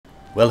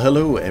Well,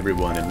 hello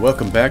everyone, and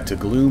welcome back to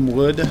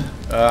Gloomwood.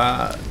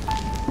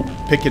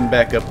 Picking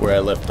back up where I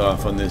left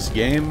off on this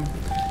game.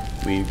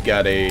 We've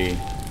got a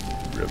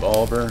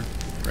revolver,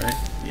 right?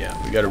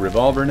 Yeah, we got a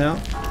revolver now,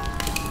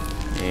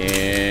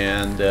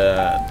 and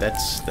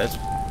that's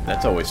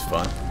always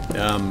fun.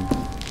 I'm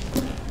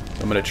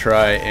gonna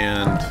try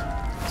and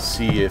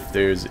see if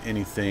there's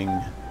anything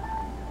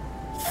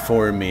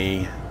for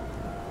me.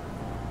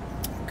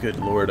 Good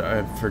lord,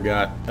 I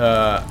forgot.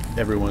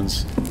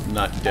 Everyone's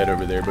not dead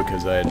over there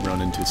because I had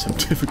run into some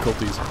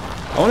difficulties.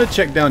 I want to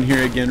check down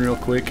here again real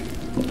quick.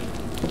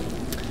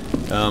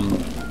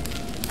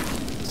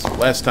 So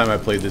last time I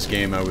played this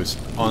game, I was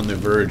on the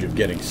verge of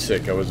getting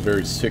sick. I was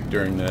very sick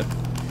during that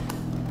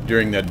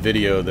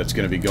video that's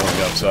going to be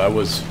going up, so I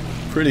was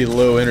pretty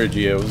low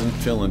energy. I wasn't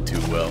feeling too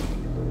well.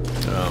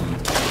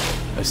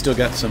 I still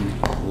got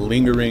some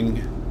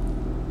lingering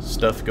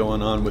stuff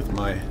going on with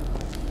my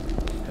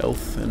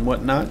health and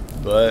whatnot,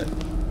 but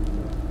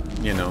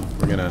you know,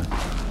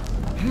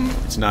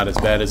 it's not as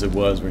bad as it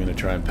was. We're gonna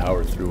try and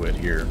power through it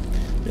here.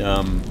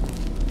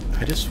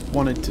 I just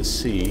wanted to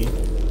see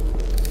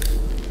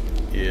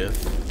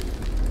if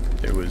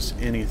there was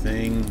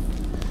anything.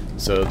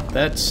 So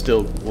that's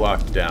still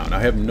locked down. I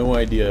have no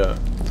idea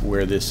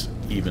where this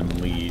even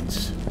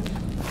leads.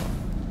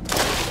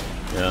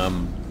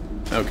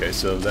 Okay,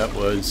 so that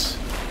was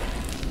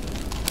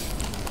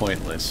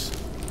pointless.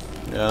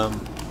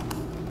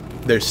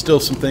 There's still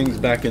some things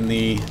back in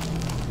the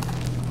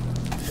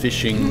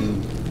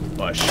fishing...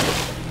 Oh shit.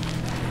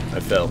 I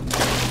fell.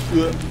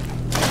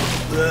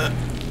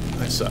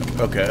 I suck.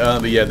 Okay,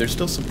 but yeah, there's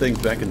still some things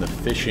back in the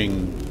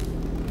fishing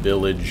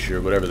village,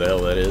 or whatever the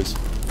hell that is,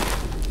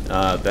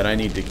 that I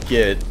need to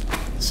get,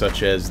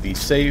 such as the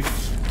safe,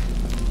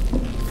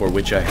 for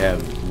which I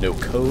have no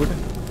code.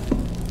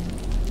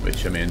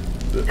 Which, I mean,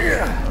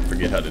 I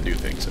forget how to do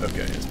things.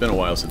 Okay, it's been a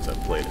while since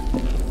I've played it.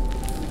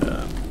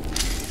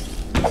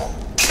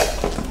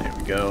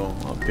 Go.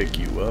 I'll pick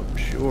you up,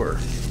 sure.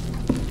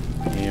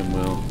 And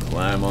we'll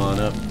climb on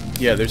up.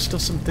 Yeah, there's still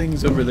some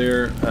things over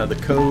there. The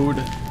code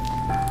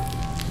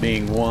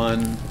being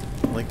one.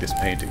 I like this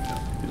painting though.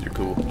 These are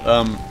cool.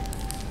 The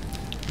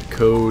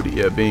code,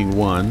 yeah, being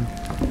one.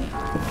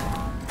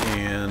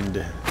 And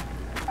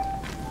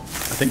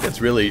I think that's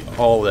really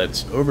all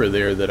that's over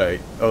there that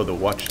oh, the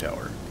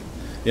watchtower.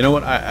 You know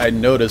what? I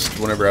noticed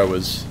whenever I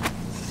was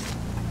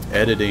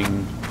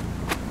editing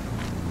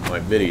my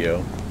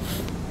video,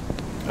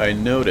 I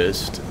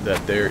noticed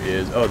that there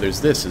is... Oh,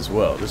 there's this as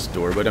well, this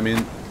door, but I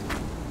mean,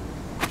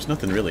 there's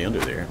nothing really under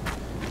there.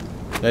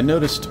 I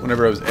noticed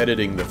whenever I was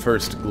editing the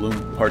first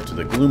part to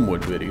the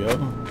Gloomwood video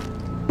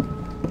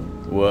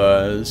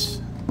was...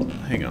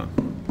 Hang on.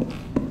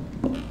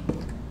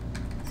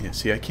 Yeah,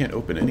 see, I can't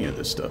open any of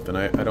this stuff, and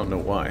I don't know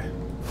why.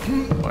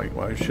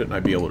 Why shouldn't I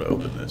be able to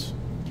open this?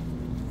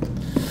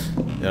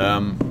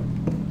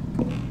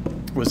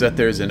 Was that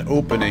there's an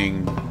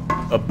opening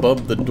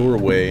above the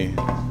doorway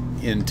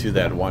into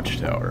that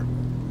watchtower.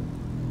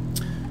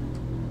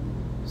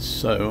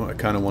 So I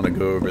kind of want to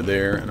go over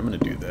there, and I'm going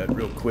to do that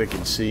real quick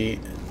and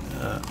see.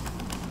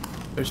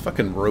 There's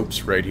fucking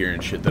ropes right here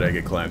and shit that I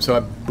could climb. So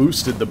I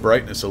boosted the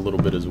brightness a little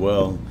bit as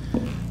well,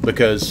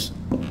 because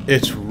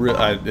it's real.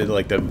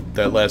 Like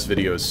that last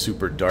video is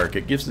super dark.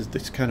 It gives it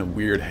this kind of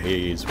weird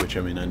haze, which I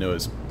mean I know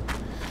is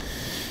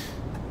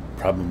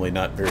probably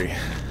not very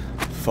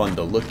fun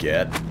to look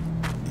at.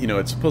 You know,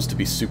 it's supposed to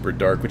be super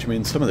dark, which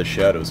means some of the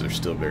shadows are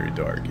still very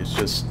dark. It's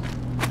just,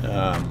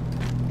 I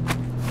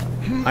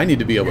need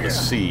to be able to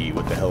see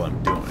what the hell I'm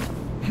doing.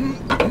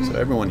 So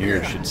everyone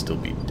here should still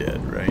be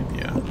dead, right?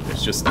 Yeah,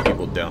 it's just the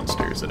people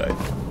downstairs that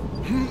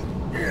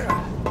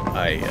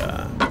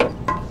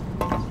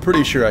I'm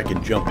pretty sure I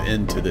can jump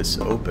into this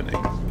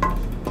opening.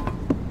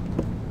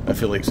 I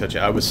feel like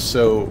I was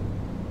so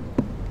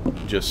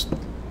just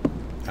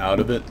out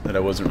of it that I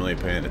wasn't really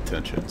paying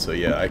attention. So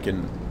yeah, I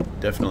can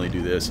definitely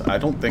do this. I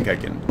don't think I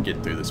can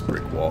get through this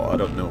brick wall. I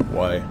don't know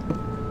why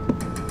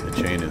the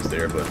chain is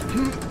there, but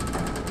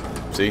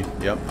see,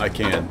 yep, I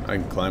can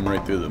climb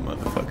right through the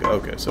motherfucker.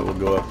 Okay, so we'll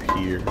go up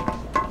here.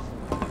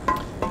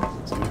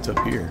 Let's see what's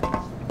up here.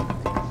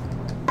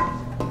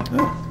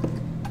 Oh,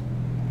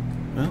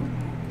 well,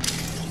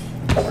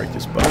 break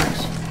this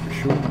box for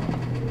sure.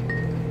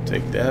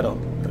 Take that on.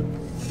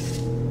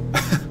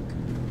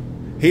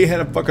 He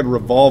had a fucking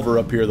revolver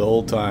up here the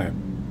whole time.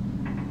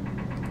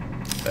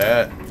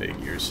 That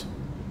figures.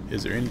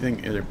 Is there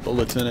anything? Are there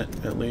bullets in it,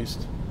 at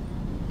least?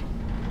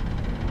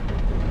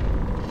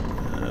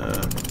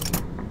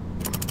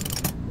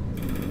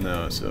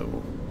 No,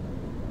 so...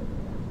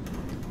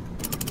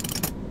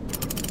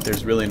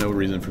 There's really no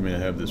reason for me to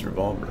have this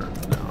revolver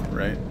now,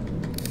 right?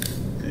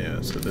 Yeah,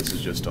 so this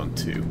is just on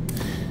 2.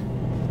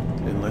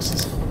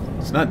 Unless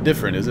it's not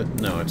different, is it?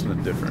 No, it's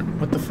not different.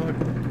 What the fuck?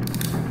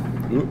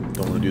 Ooh,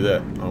 don't want to do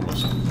that.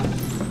 Almost.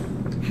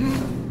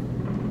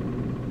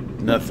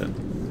 Nothing.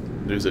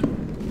 There's a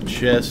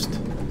chest.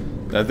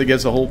 I think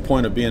that's the whole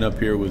point of being up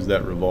here, was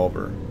that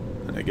revolver.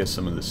 And I guess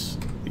some of these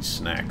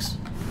snacks.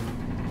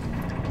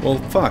 Well,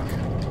 fuck.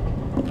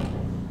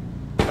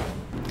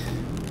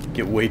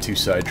 get way too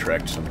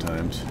sidetracked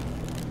sometimes.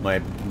 My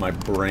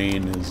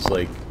brain is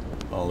like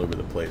all over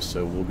the place.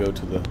 So we'll go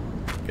to the,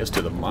 I guess,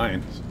 to the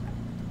mines.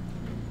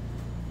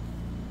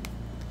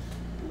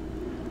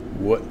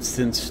 What's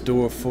in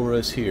store for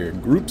us here?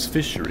 Group's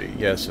fishery.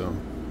 Yeah, so...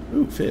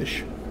 Ooh,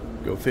 fish.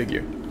 Go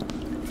figure.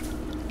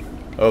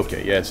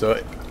 Okay, yeah,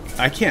 so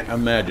I can't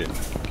imagine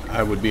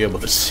I would be able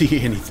to see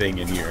anything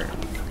in here.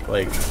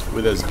 Like,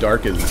 with as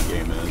dark as this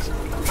game is.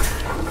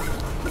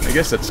 I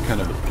guess that's kind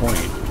of the point,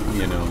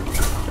 you know.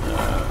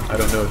 I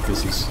don't know if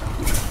this is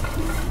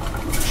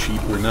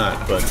cheap or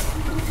not, but...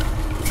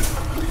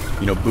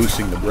 You know,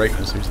 boosting the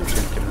brightness. There's a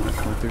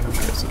generator. Okay,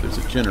 so there's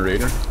a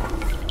generator.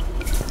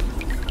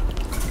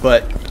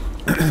 But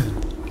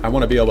I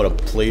want to be able to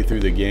play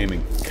through the game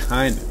and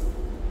kind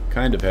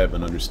of have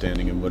an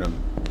understanding of what I'm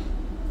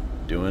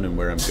doing and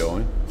where I'm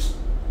going.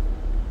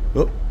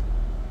 Oh,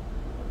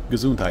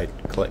 Gesundheit.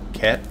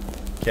 Cat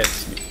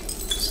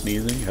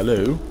sneezing.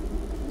 Hello.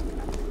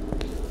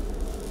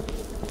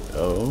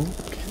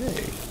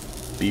 Okay.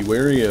 Be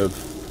wary of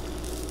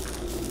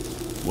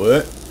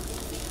what?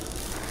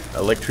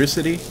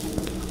 Electricity?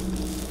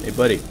 Hey,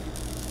 buddy.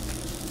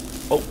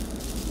 Oh.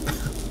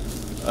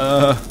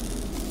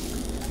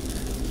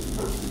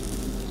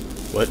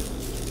 What?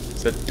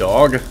 Is that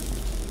dog?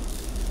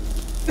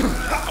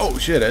 Oh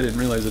shit, I didn't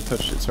realize it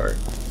touched its heart.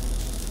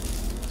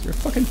 Is there a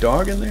fucking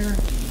dog in there?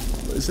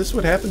 Is this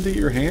what happened to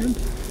your hand?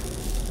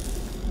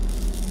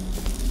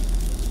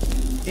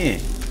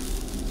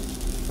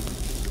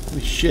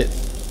 Holy shit.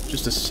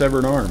 Just a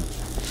severed arm.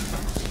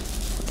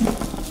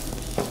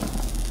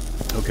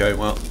 Okay,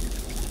 well.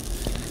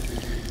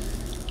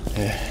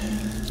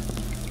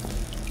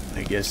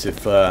 I guess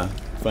if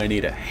I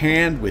need a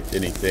hand with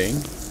anything...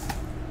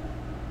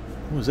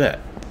 What was that?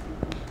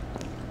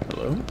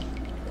 Hello?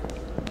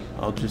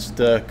 I'll just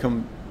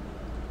come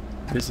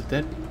visit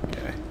that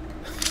guy.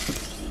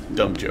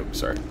 Dumb joke,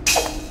 sorry.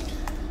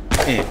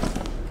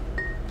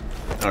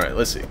 Alright,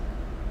 let's see.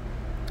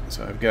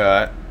 So I've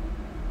got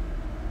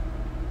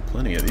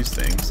plenty of these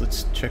things.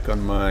 Let's check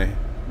on my...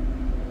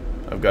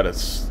 I've got a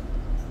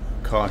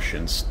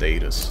caution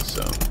status,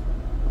 so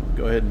I'll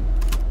go ahead and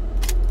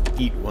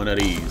eat one of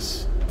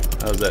these.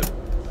 How's that?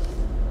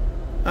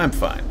 I'm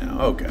fine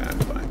now. Okay, I'm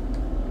fine.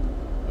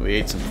 We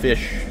ate some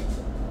fish.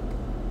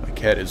 My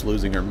cat is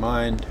losing her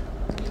mind.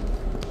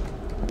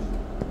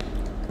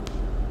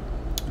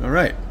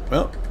 Alright,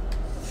 well.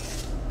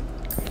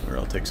 Or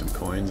I'll take some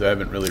coins. I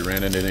haven't really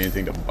ran into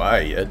anything to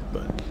buy yet,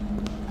 but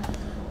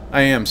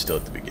I am still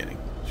at the beginning.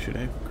 Should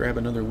I grab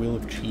another wheel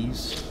of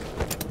cheese?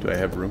 Do I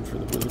have room for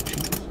the wheel of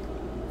cheese?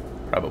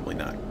 Probably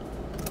not.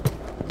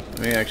 Let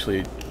me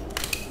actually...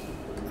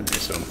 Okay,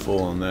 so I'm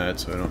full on that,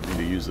 so I don't need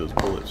to use those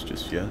bullets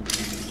just yet.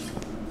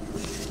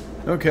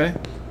 Okay.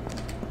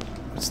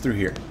 What's through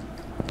here?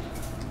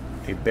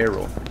 A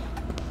barrel.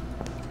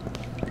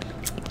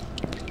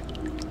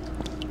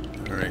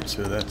 Alright,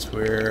 so that's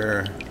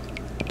where...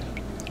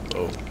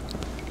 Oh.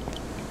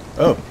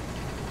 Oh!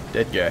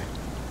 Dead guy.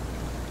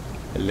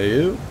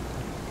 Hello?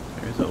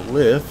 There's a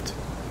lift.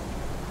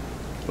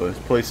 Well, this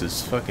place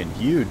is fucking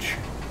huge.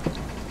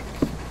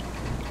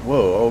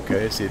 Whoa,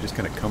 okay, see, it just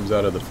kind of comes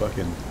out of the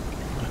fucking...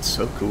 That's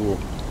so cool.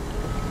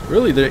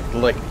 Really,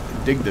 like,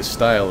 dig the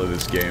style of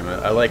this game.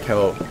 I like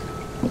how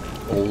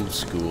old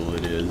school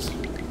it is.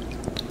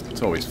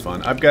 It's always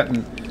fun. I've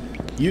gotten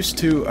used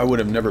to... I would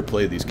have never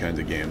played these kinds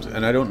of games,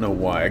 and I don't know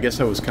why. I guess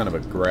I was kind of a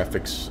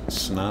graphics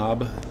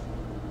snob.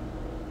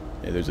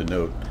 Yeah, there's a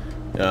note.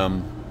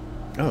 Oh,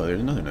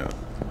 there's another note.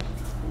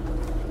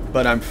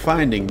 But I'm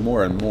finding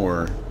more and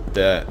more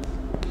that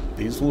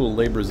these little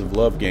labors of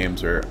love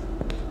games are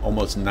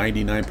almost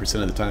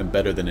 99% of the time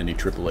better than any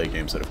AAA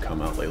games that have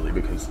come out lately,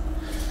 because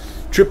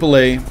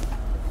AAA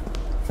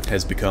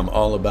has become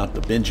all about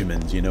the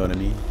Benjamins, you know what I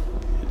mean?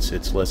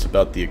 It's less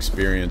about the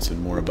experience and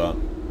more about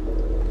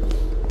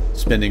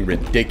spending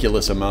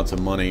ridiculous amounts of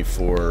money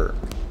for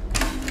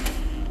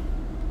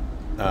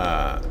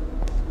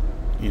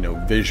you know,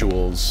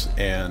 visuals,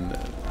 and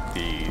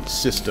the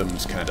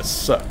systems kind of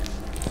suck.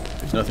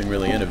 There's nothing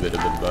really innovative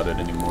about it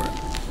anymore.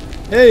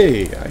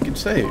 Hey, I can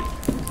save.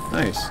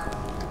 Nice.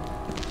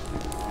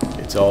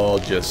 It's all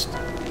just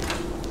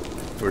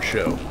for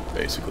show,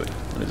 basically.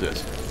 What is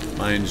this?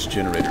 Mines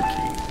generator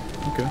key.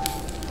 Okay.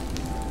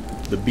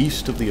 The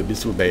Beast of the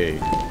Abyssal Bay.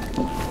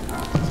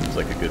 Seems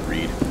like a good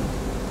read.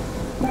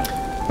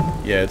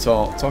 Yeah, it's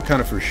all kind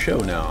of for show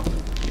now,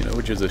 you know,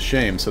 which is a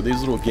shame. So these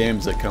little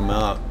games that come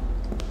out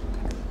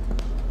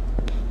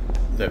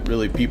that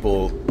really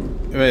people,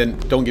 I mean,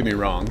 don't get me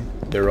wrong,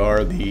 there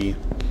are the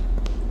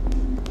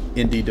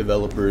indie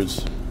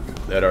developers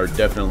that are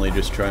definitely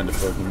just trying to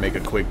fucking make a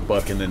quick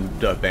buck and then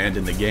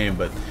abandon the game,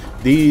 but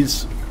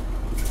these,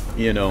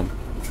 you know,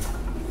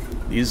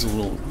 these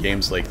little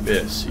games like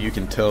this, you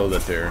can tell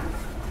that they're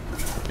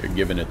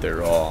giving it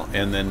their all,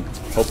 and then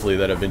hopefully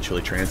that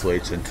eventually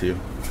translates into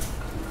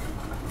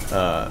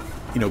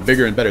you know,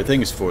 bigger and better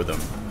things for them,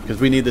 because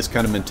we need this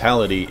kind of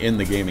mentality in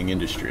the gaming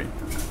industry,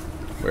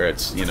 where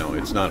it's, you know,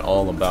 it's not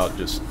all about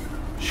just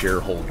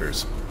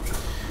shareholders.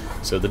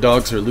 So the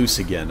dogs are loose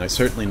again. I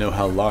certainly know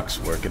how locks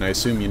work, and I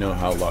assume you know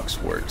how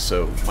locks work,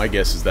 so my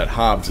guess is that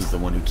Hobbs is the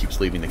one who keeps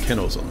leaving the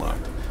kennels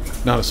unlocked.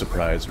 Not a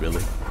surprise,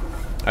 really.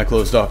 I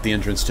closed off the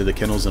entrance to the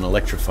kennels and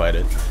electrified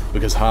it,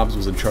 because Hobbs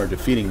was in charge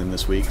of feeding them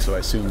this week, so I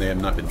assume they have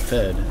not been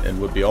fed,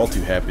 and would be all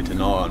too happy to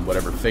gnaw on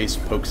whatever face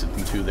pokes it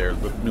into their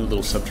new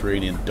little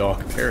subterranean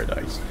dog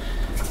paradise.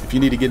 If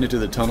you need to get into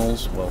the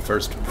tunnels, well,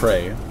 first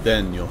pray,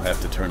 then you'll have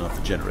to turn off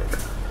the generator.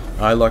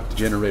 I locked the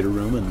generator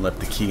room and left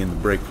the key in the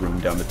break room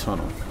down the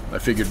tunnel. I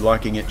figured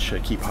locking it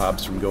should keep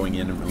Hobbs from going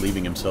in and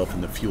relieving himself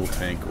in the fuel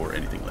tank or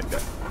anything like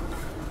that.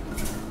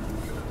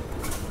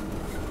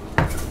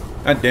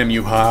 God damn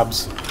you,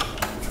 Hobbs.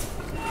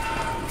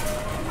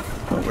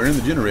 Oh, we're in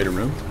the generator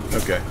room.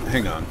 Okay,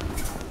 hang on.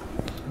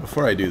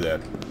 Before I do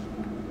that,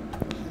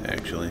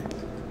 actually,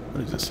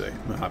 what does this say?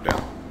 I'm gonna hop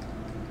down.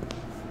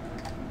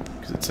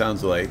 Because it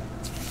sounds like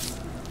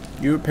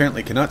you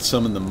apparently cannot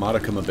summon the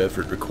modicum of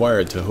effort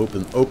required to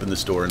open the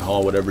store and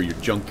haul whatever your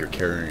junk you're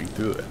carrying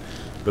through it.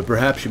 But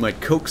perhaps you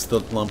might coax the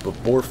lump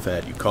of boar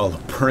fat you call a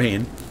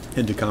brain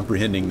into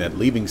comprehending that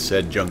leaving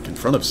said junk in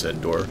front of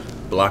said door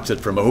blocks it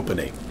from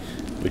opening,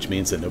 which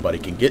means that nobody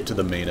can get to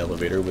the main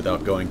elevator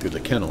without going through the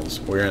kennels,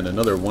 where in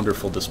another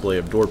wonderful display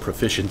of door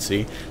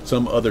proficiency,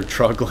 some other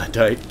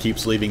troglodyte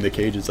keeps leaving the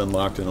cages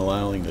unlocked and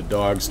allowing the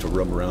dogs to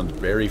roam around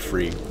very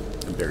free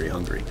and very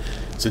hungry.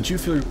 Since you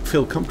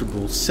feel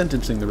comfortable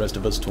sentencing the rest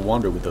of us to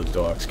wander with those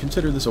dogs,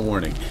 consider this a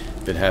warning.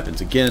 If it happens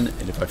again,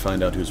 and if I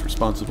find out who's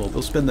responsible,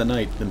 they'll spend the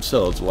night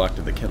themselves locked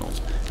in the kennels.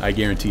 I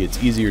guarantee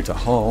it's easier to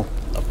haul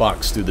a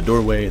box through the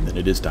doorway than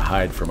it is to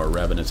hide from a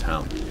ravenous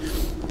hound.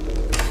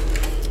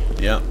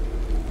 Yeah,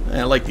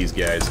 I like these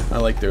guys. I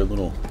like their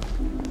little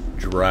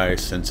dry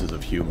senses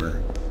of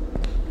humor.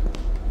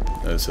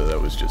 So that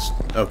was just...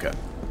 okay.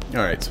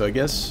 Alright, so I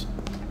guess...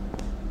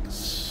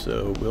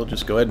 so we'll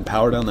just go ahead and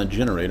power down the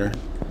generator.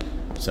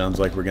 Sounds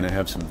like we're going to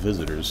have some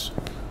visitors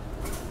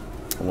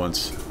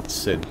once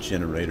said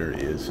generator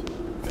is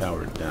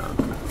powered down.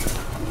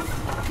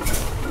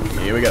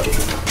 Here we go.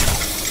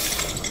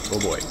 Oh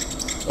boy.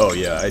 Oh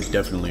yeah,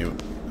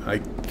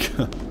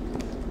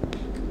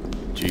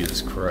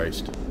 Jesus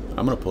Christ.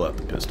 I'm going to pull out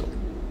the pistol.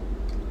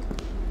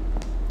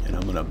 And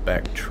I'm going to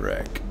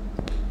backtrack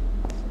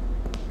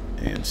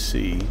and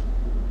see.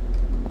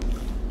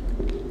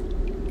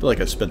 I feel like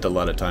I spent a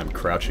lot of time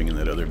crouching in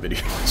that other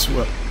video as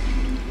well.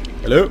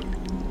 Hello?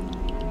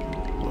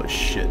 Oh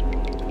shit.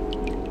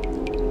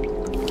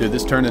 Dude,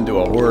 this turned into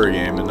a horror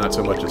game and not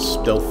so much a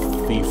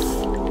stealth thief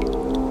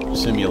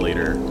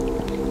simulator.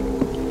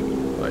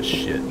 Oh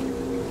shit.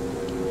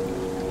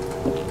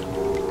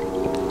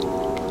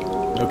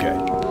 Okay.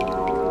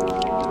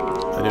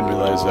 I didn't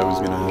realize I was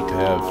gonna have to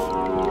have...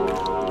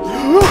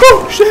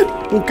 oh shit!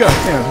 Oh god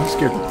damn, that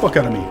scared the fuck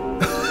out of me.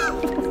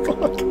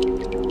 Fuck.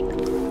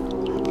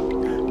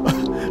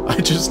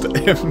 I just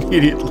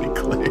immediately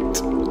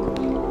clicked.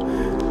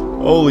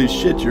 Holy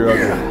shit, you're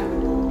ugly.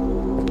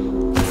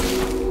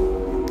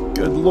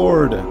 Good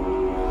lord.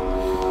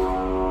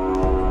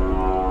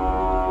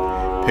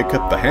 Pick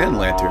up the hand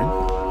lantern.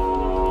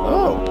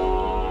 Oh.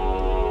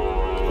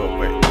 Oh,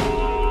 wait.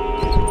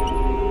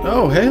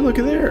 Oh, hey, look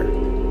at there.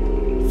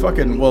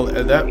 Fucking, well,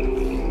 that...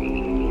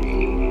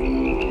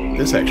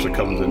 this actually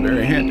comes in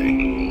very handy.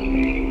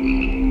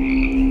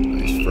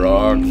 These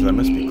frogs, I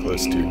must be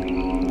close to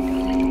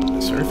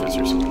the surface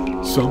or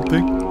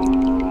something.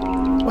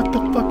 What the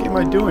fuck am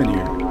I doing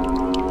here?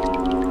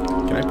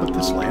 Can I put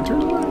this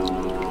lantern away?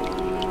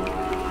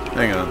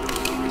 Hang on.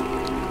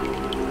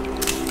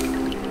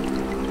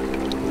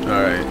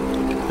 Alright.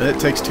 That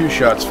takes 2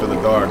 shots for the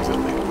dogs at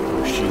least.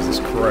 Oh, Jesus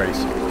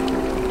Christ.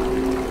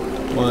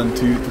 1,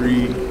 2,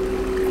 3,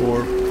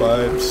 4,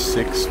 5,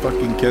 6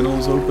 fucking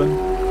kennels open.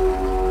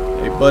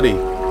 Hey, buddy.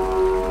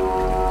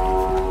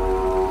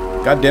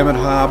 God damn it,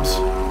 Hobbs.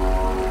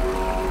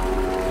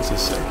 What's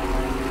this say?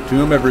 To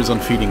whomever is on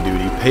feeding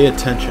duty, pay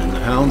attention. The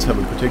hounds have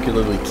a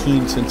particularly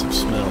keen sense of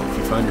smell. If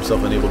you find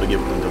yourself unable to get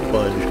one to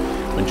budge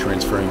when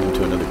transferring them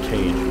to another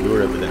cage,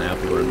 lure it with an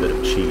apple or a bit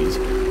of cheese.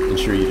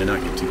 Ensure you do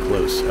not get too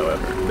close,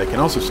 however. They can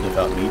also sniff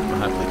out meat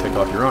and happily take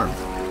off your arm.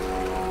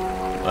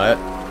 What?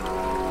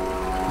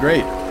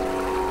 Great.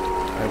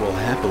 I will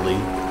happily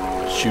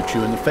shoot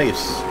you in the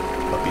face,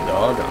 puppy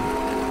dog.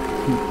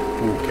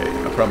 Okay,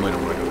 I probably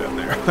don't want to go down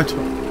there. I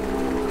don't.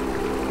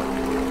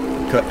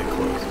 I'm cutting it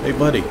close. Hey,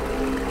 buddy.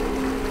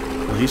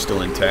 Well, he's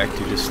still intact.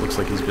 He just looks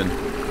like he's been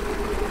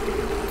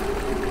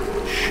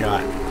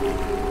shot.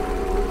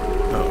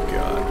 Oh,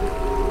 God.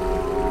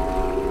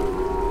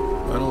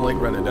 I don't like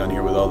running down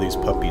here with all these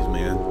puppies,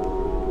 man.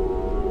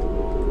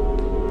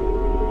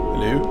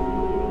 Hello?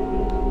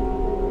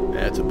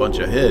 That's a bunch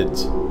of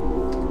heads.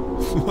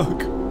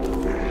 Look.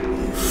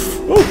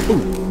 Oh,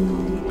 boom.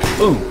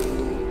 Boom.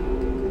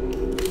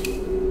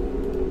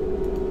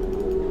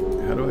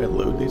 How do I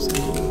load these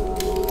things?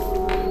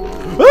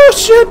 Oh,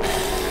 shit!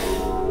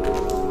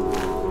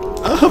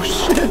 Oh,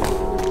 shit!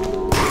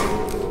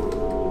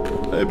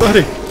 Hey,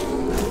 buddy!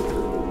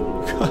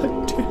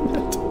 God damn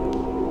it!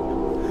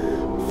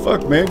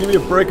 Fuck, man, give me a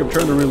break. I'm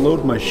trying to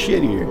reload my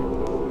shit here.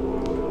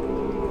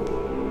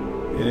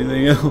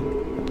 Anything else?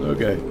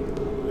 Okay.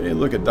 Hey,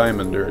 look, a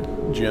diamond or a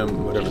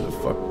gem, whatever the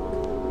fuck.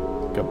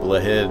 Couple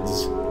of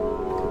heads.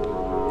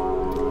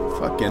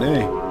 Fucking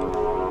A.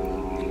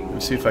 Let me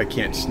see if I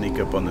can't sneak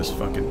up on this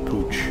fucking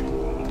pooch.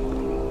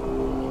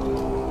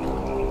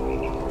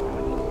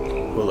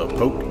 Will a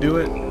poke do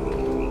it?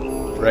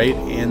 Right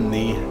in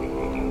the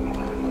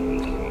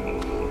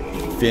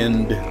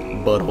finned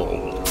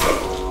butthole.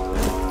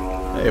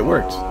 Hey, it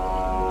worked.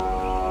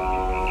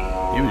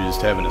 He was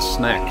just having a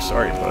snack.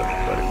 Sorry, buddy.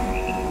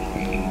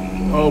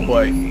 Oh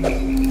boy.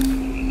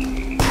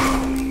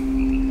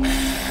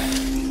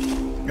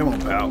 Come on,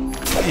 pal.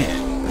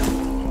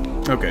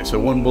 Okay, so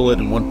one bullet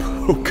and one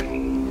poke.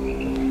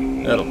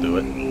 That'll do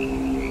it.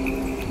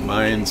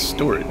 Mine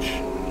storage.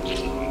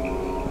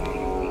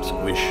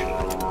 Squish.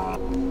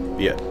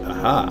 Yeah.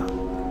 Aha.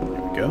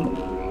 There we go.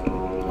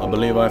 I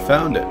believe I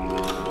found it.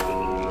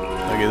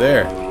 Looky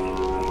there.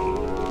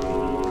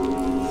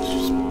 Let's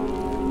just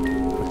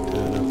put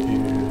that up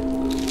here.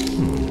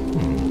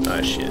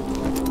 Ah, shit.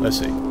 Let's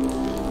see.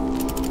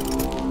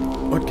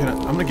 What can I...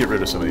 I'm gonna get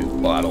rid of some of these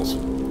bottles.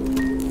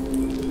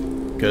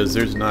 Because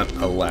there's not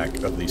a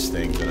lack of these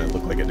things, and I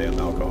look like a damn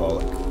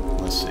alcoholic.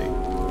 Let's see.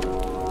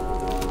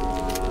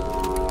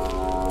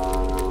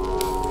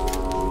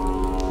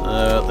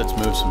 Let's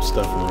move some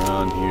stuff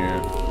around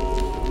here.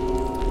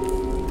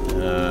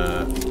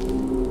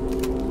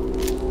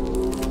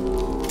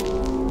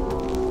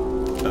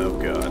 Oh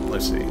god,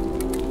 let's see.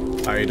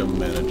 Item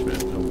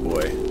management. Oh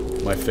boy.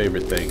 My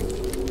favorite thing.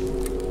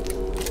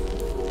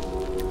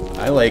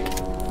 I like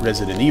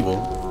Resident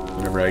Evil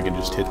whenever I can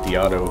just hit the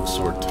auto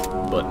sort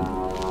button.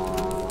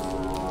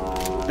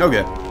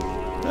 Okay.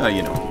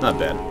 You know, not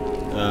bad.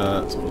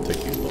 So we'll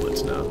take these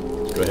bullets now.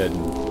 Let's go ahead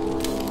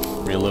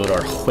and reload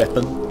our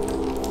weapon.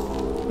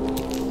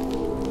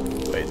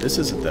 Wait, this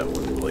isn't that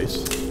one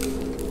place.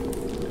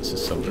 This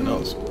is something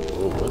else.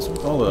 Oh, what's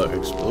with all the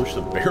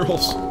explosive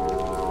barrels?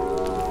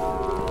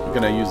 What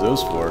can I use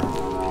those for?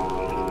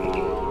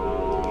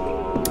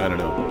 I don't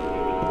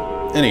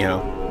know.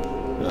 Anyhow,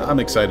 I'm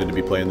excited to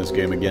be playing this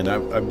game again.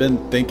 I've been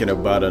thinking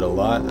about it a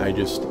lot. I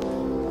just...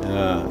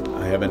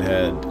 I haven't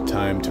had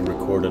time to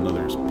record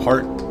another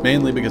part,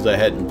 mainly because I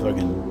hadn't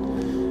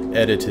fucking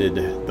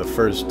edited the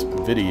first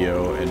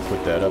video and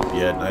put that up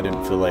yet, and I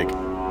didn't feel like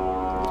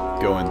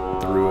going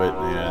through it,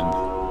 and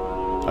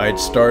I'd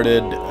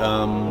started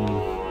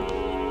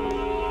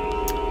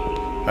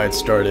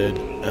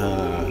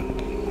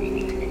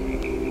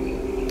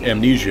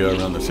Amnesia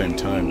around the same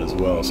time as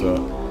well, so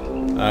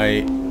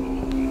I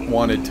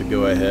wanted to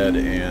go ahead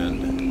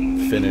and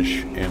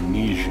finish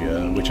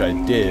Amnesia, which I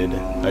did.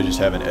 I just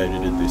haven't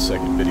edited the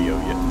second video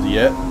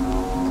yet.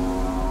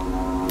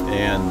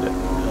 And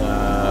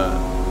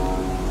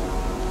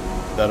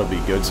that'll be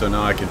good. So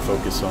now I can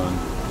focus on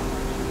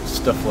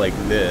stuff like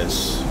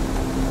this.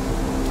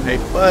 Hey,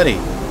 buddy,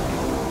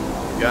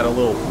 got a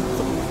little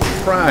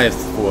surprise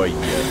for you.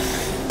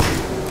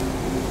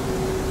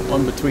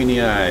 One between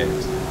the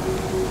eyes.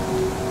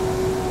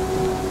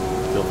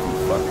 Filthy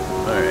fuck.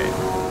 All right.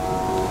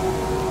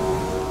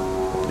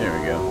 There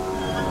we go.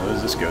 What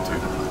does this go to?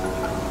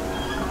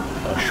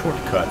 A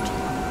shortcut.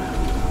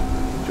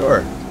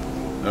 Sure.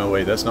 No,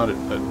 wait, that's not a...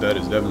 That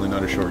is definitely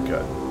not a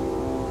shortcut.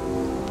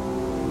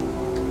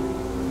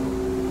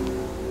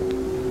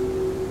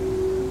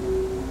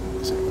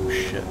 Oh,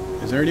 shit.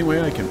 Is there any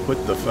way I can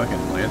put the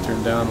fucking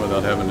lantern down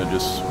without having to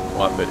just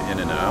swap it in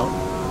and out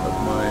of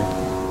my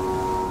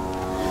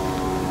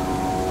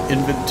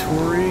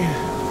inventory?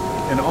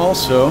 And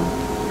also...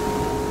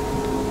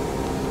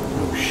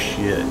 Oh,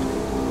 shit.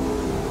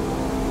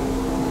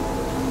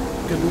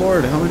 Good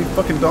lord, how many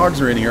fucking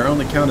dogs are in here? I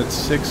only counted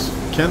 6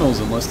 kennels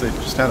unless they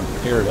just had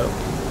them paired up.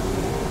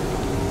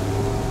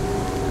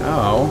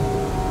 Ow.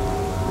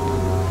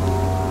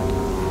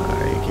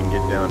 I can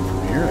get down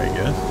from here, I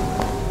guess.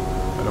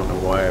 I don't know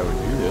why I would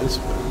do this,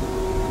 but...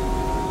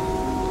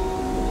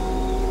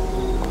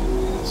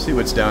 Let's see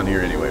what's down here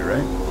anyway,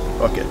 right?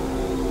 Fuck it.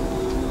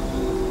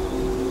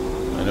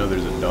 I know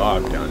there's a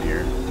dog down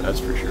here, that's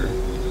for sure.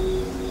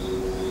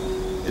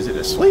 Is it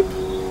asleep?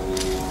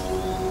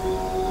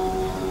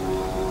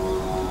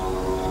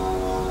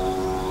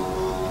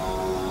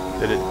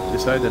 Did it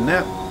decide to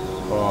nap?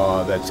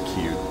 Oh, that's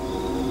cute.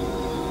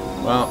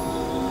 Well,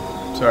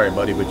 sorry,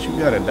 buddy, but you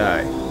gotta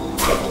die.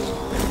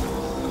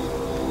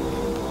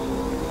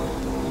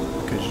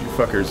 Because you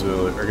fuckers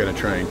are gonna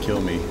try and kill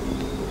me.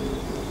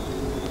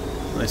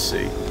 Let's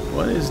see.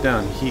 What is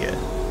down here?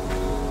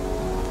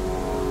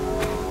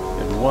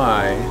 And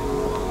why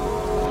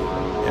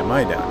am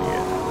I down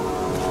here?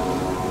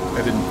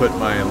 I didn't put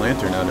my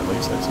lantern out, at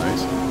least. That's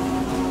nice.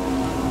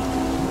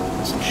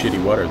 That's some shitty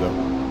water, though.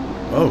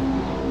 Oh.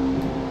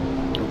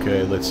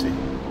 Okay, let's see.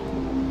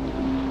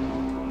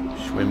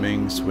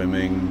 Swimming.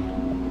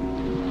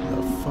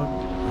 The fuck?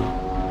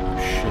 Oh,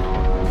 shit.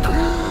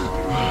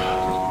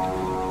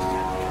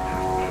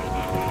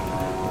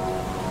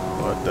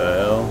 What the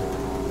hell?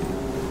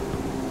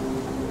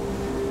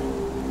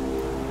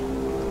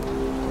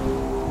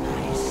 I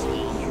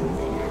see you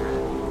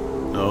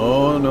there.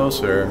 Oh, no,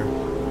 sir.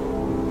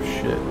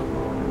 shit.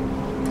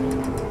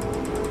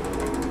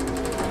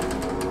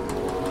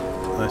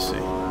 Let's see.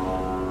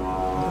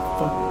 What the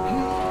fuck?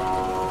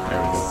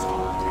 There we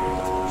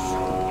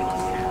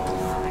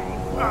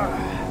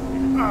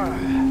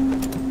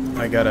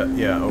go. I gotta...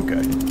 Yeah,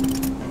 okay.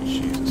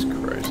 Jesus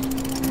Christ.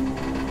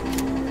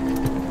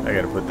 I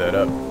gotta put that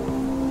up.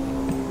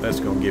 That's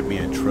gonna get me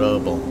in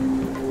trouble.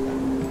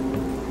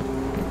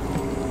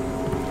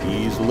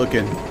 He's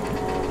looking.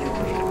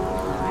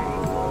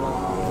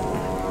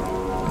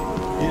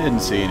 You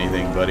didn't see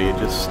anything, buddy.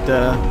 Just,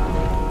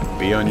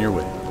 be on your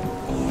way.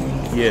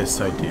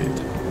 Yes, I did.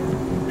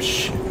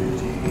 Shit.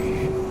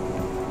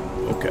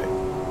 Okay.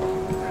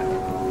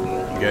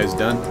 You guys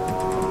done?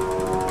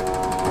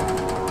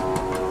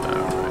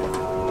 Alright.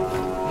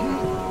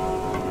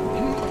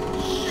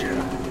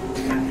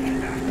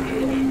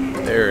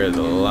 There is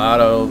a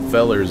lot of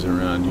fellers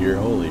around here.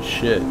 Holy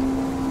shit.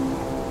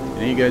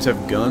 Any of you guys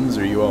have guns,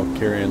 or are you all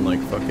carrying, like,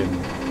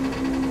 fucking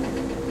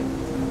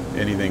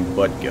anything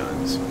but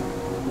guns?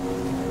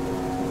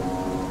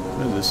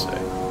 What does this say?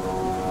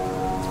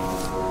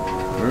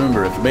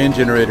 Remember, if the main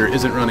generator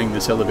isn't running,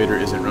 this elevator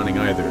isn't running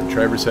either.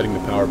 Try resetting the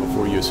power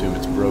before you assume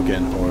it's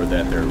broken or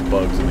that there are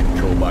bugs in the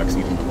control box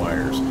eating the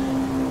wires.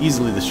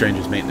 Easily the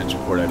strangest maintenance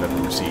report I've ever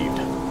received.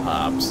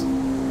 Hobbs.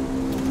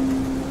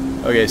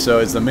 Okay, so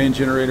is the main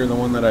generator the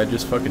one that I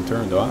just fucking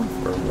turned off,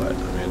 or what?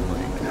 I mean,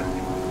 like...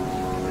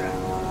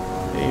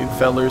 Hey,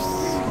 fellers.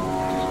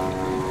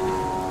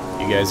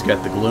 You guys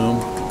got the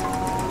gloom?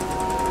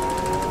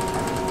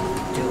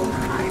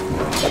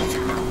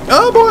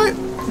 Oh, boy!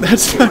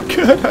 That's not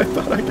good. I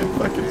thought I could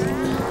fucking...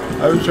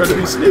 I was trying to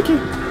be sneaky.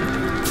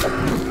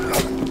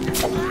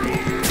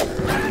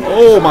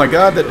 Oh my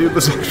god, that dude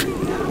was...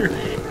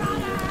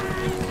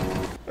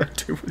 That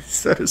dude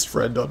set his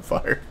friend on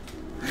fire.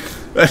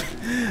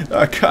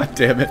 Oh, god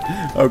damn it.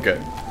 Okay.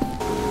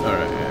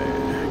 Alright.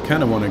 I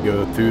kind of want to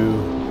go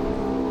through...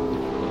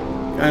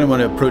 kind of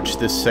want to approach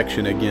this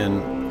section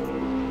again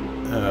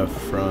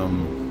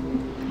from...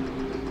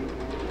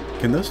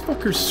 Can those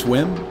fuckers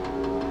swim?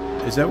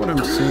 Is that what I'm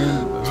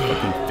seeing? Those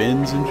fucking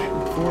fins and shit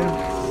for?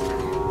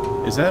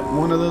 Is that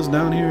one of those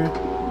down here?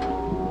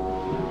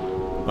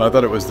 Oh, I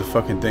thought it was the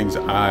fucking thing's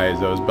eyes.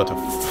 I was about to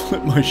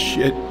flip my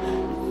shit.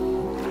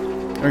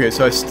 Okay,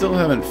 so I still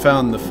haven't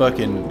found the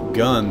fucking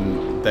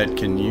gun that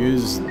can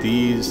use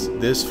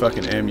this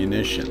fucking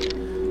ammunition.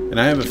 And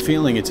I have a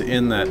feeling it's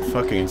in that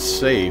fucking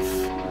safe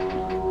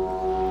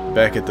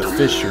back at the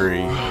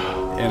fishery.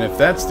 And if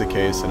that's the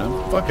case, then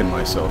I'm fucking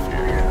myself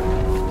here.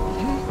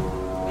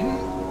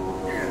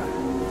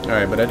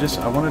 Alright, but I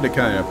wanted to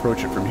kind of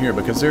approach it from here,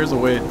 because there's a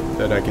way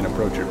that I can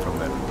approach it from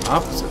the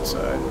opposite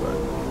side, but...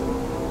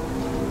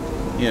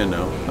 Yeah,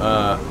 no.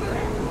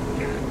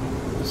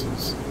 This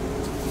is...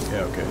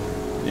 Yeah, okay.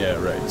 Yeah,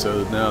 right.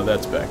 So now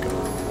that's back on.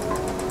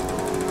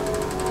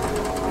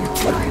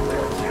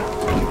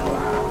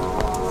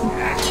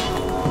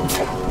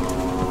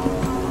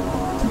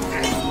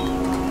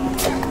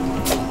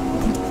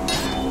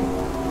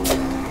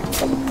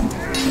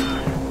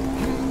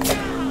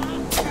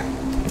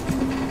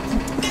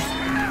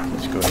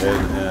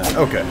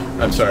 Okay,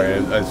 I'm sorry,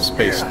 I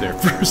spaced there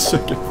for a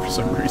second for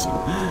some reason.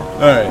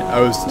 Alright, I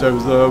was a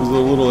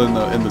little in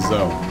the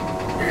zone.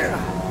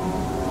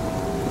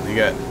 You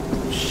got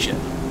shit,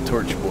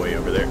 torch boy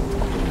over there.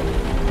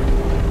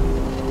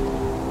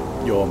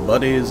 Your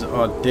buddies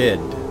are dead.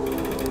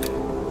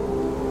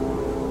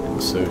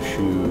 And so should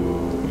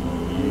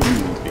you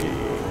be.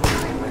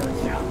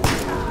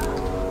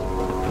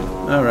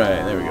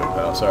 Alright, there we go,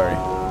 pal, sorry.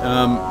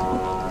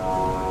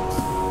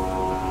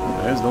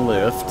 There's the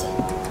lift.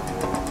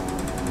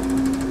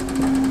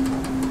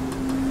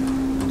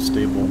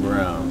 Stable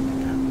ground.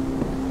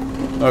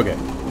 Okay.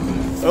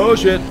 Oh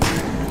shit!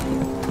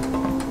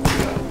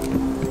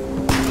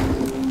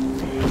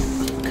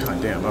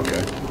 God damn,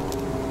 okay.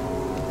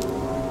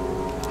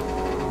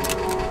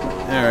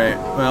 Alright,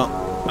 well,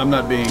 I'm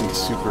not being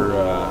super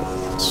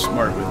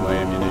smart with my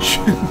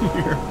ammunition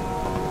here.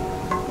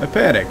 I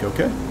panic,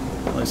 okay?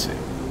 Let's see.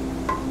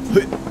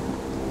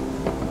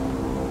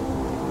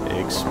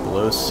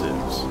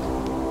 Explosives.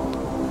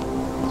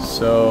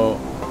 So,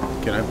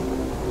 can I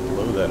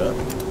blow that up?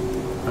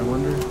 I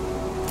wonder.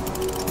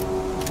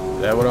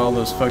 Is that what all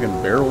those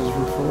fucking barrels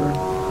were for?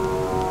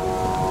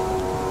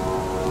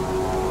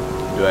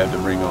 Do I have to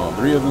bring all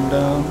 3 of them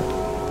down?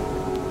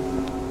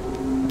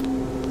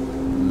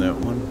 And that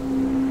one.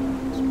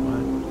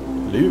 What?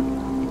 Loot.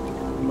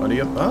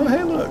 Buddy up. Oh,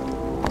 hey, look.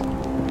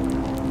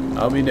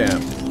 I'll be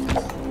damned.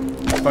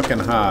 Fucking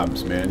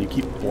Hobbs, man. You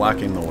keep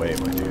blocking the way,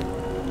 my dude.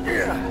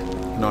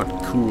 Not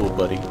cool,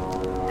 buddy.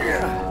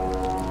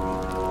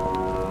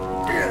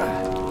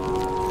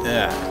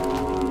 Yeah.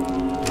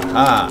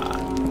 Ah.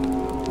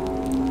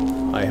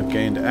 I have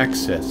gained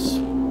access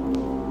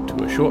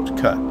to a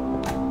shortcut,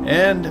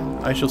 and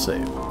I shall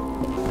save.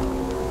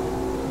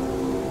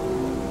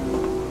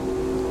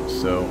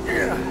 So,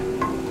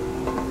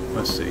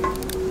 let's see.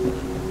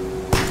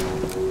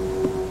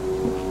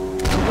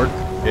 It worked.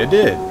 It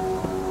did.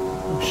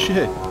 Oh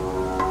shit.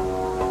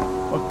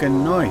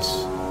 Fucking nice.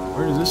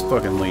 Where does this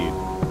fucking lead?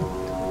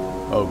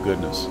 Oh,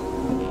 goodness.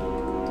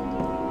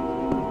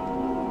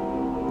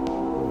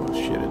 Oh,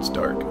 shit, it's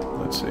dark.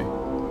 Let's see.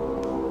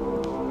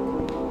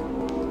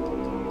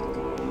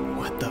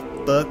 What the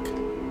fuck?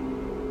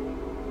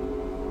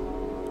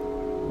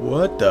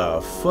 What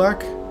the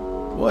fuck?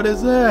 What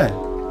is that?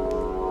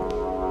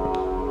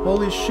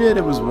 Holy shit,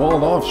 it was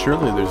walled off.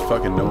 Surely there's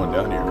fucking no one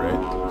down here, right?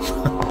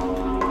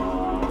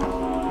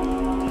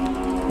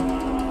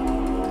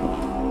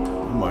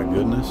 Oh my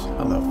goodness.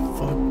 How the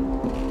fuck?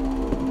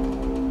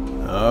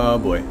 Oh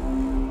boy.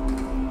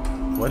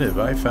 What have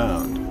I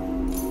found?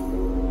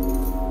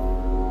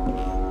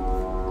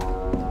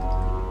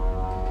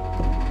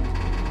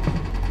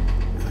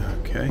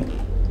 Okay.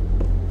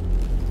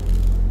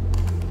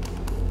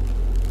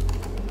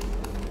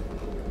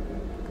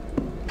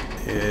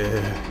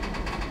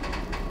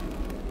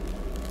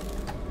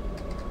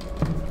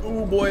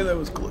 Oh boy, that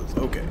was close.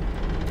 Okay.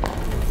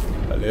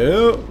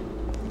 Hello?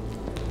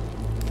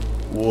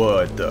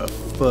 What the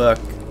fuck?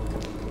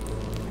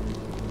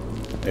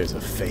 There's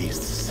a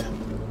face.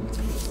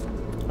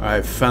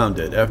 I've found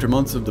it. After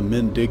months of the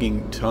men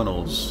digging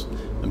tunnels,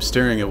 I'm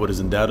staring at what is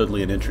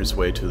undoubtedly an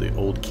entranceway to the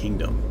old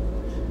kingdom.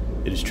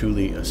 It is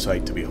truly a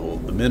sight to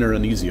behold. The men are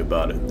uneasy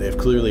about it. They have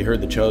clearly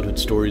heard the childhood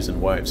stories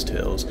and wives'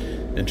 tales.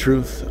 In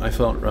truth, I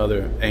felt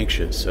rather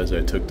anxious as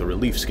I took the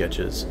relief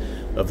sketches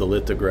of the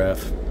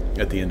lithograph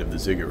at the end of the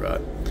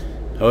ziggurat.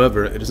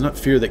 However, it is not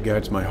fear that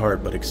guides my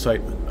heart, but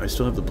excitement. I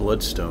still have the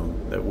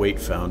bloodstone that Waite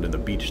found in the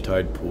beach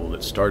tide pool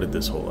that started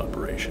this whole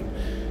operation.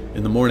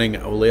 In the morning,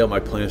 I will lay out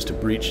my plans to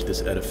breach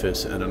this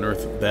edifice and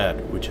unearth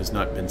that which has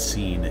not been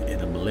seen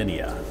in a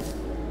millennia.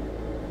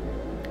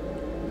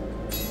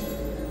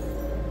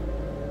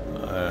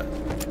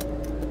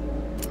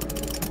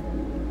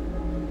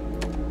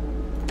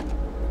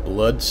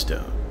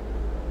 Bloodstone.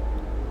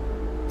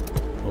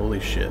 Holy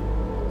shit.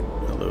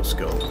 Hello,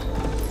 skull.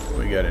 What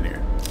we got in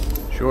here?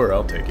 Sure,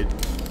 I'll take it.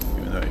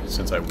 Even though,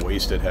 since I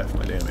wasted half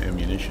my damn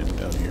ammunition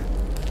down here.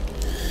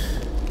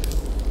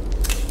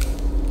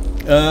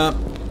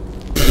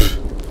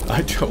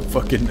 I don't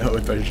fucking know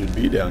if I should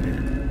be down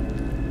here.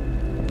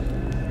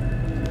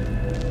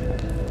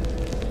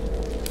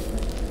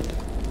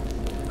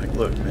 Like,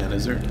 look, man,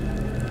 is there...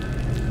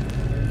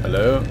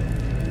 Hello?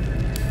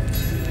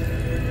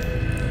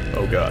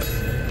 Oh, God.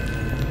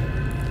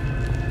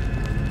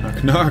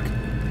 Knock, knock.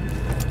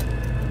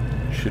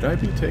 Should I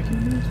be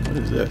taking this? What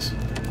is this?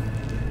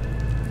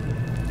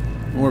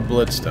 More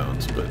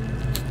bloodstones, but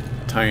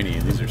tiny,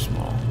 and these are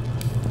small.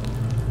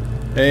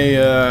 Hey,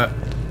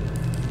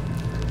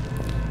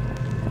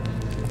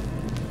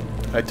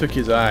 I took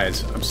his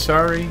eyes. I'm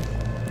sorry.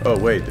 Oh,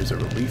 wait, there's a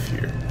relief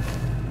here.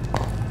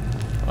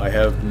 I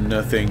have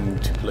nothing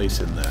to place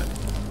in that.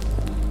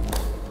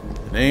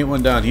 And there ain't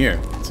one down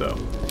here, so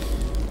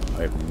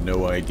I have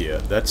no idea.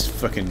 That's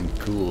fucking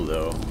cool,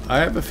 though. I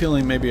have a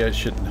feeling maybe I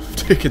shouldn't have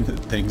taken the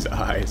thing's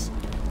eyes.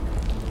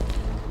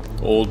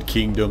 Old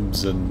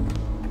kingdoms and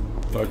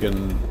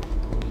fucking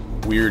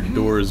weird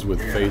doors with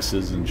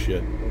faces and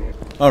shit.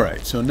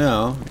 Alright, so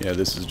now, yeah,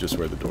 this is just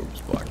where the door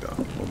was blocked off.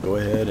 We'll go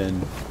ahead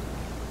and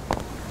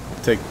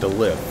take the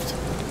lift.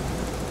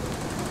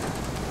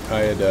 I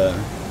had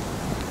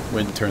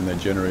went and turned the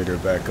generator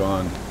back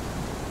on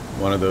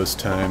one of those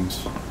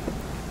times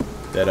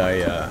that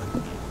I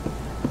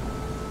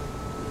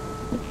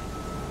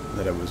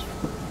was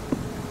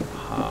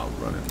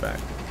running back.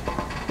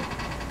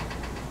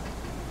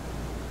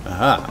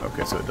 Aha,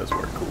 okay, so it does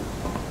work. Cool.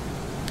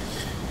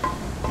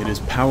 It is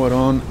powered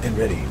on and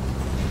ready.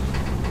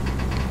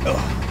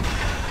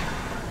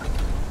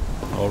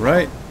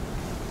 Alright.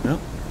 Well,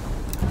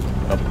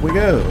 up we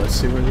go. Let's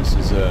see where this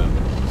is, see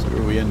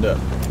where we end up.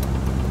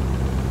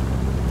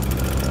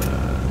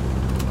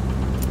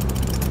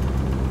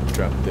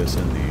 Drop this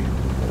in the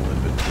whole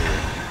inventory.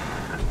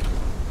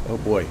 Oh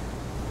boy.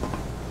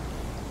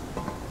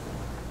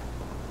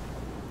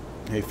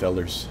 Hey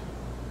fellers.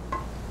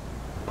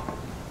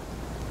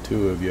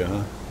 Two of you,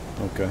 huh?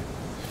 Okay.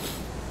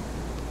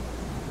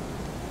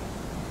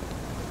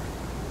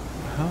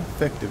 How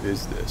effective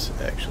is this,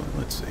 actually?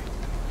 Let's see.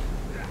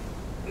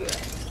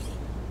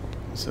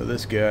 So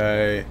this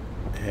guy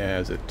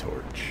has a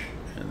torch,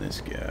 and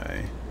this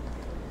guy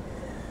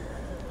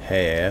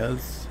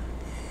has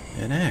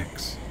an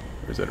axe.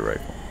 Or is that a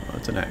rifle? Oh,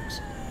 it's an axe.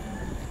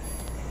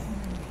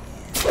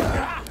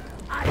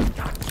 I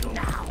got you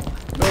now.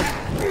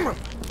 Nope.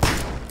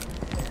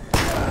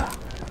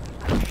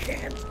 I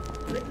can't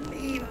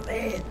believe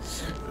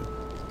this.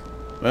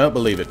 Well,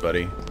 believe it,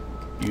 buddy.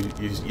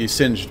 You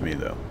singed me,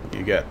 though.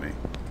 You got me.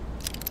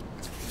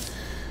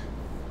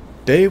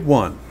 Day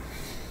 1.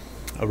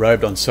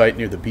 Arrived on site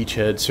near the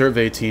beachhead.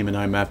 Survey team and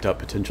I mapped out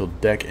potential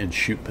deck and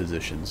chute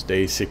positions.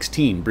 Day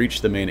 16.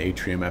 Breached the main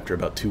atrium after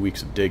about 2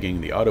 weeks of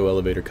digging. The auto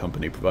elevator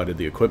company provided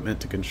the equipment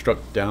to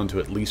construct down to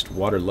at least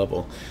water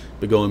level,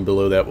 but going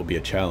below that will be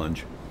a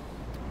challenge.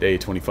 Day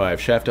 25.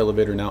 Shaft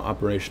elevator now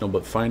operational,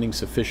 but finding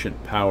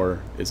sufficient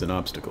power is an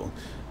obstacle.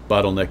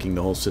 Bottlenecking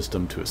the whole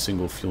system to a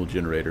single fuel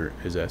generator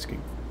is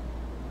asking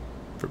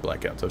for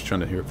blackouts. I was trying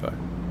to hear if I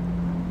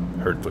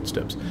Heard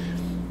footsteps.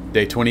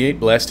 Day 28,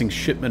 blasting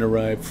shipment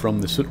arrived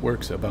from the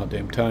sootworks. About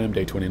damn time.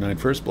 Day 29,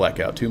 first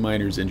blackout. 2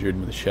 miners injured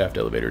when the shaft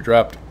elevator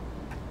dropped.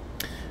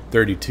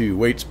 32,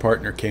 Waite's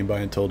partner came by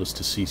and told us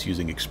to cease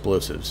using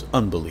explosives.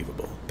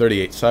 Unbelievable.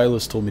 38,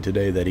 Silas told me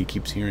today that he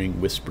keeps hearing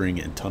whispering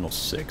in Tunnel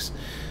 6.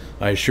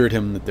 I assured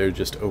him that they're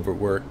just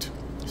overworked.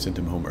 Sent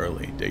him home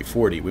early. Day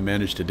 40, we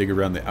managed to dig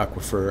around the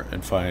aquifer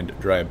and find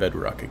dry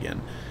bedrock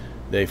again.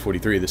 Day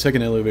 43, the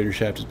second elevator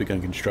shaft has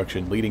begun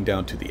construction, leading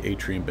down to the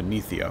atrium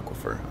beneath the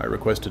aquifer. I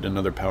requested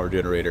another power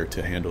generator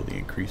to handle the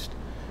increased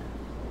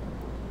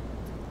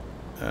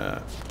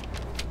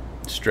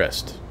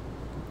stressed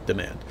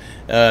demand.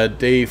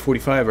 Day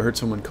 45, I heard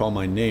someone call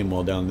my name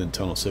while down in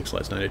Tunnel 6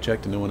 last night. I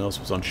checked and no one else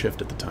was on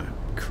shift at the time.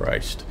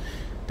 Christ.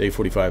 Day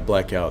 45,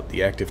 blackout.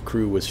 The active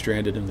crew was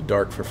stranded in the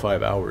dark for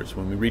 5 hours.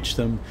 When we reached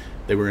them,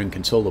 they were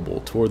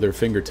inconsolable, tore their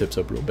fingertips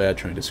up real bad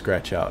trying to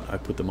scratch out. I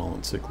put them all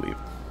on sick leave.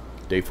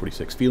 Day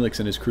 46, Felix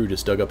and his crew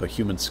just dug up a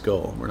human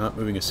skull. We're not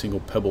moving a single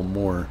pebble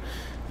more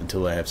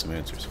until I have some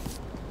answers.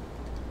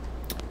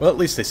 Well, at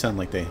least they sound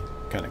like they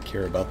kind of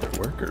care about their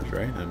workers,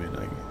 right? I mean,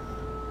 I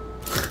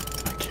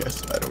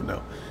guess, I don't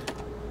know.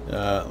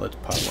 Let's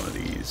pop one of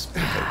these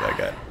because I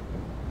got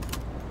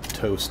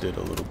toasted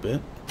a little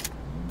bit.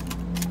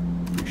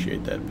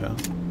 Appreciate that, pal.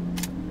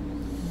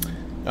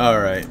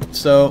 Alright,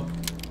 so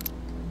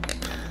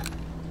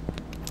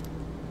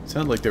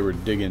sounded like they were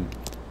digging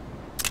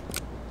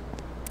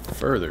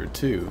further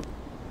too.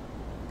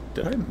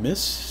 Did I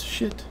miss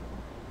shit?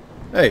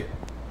 Hey,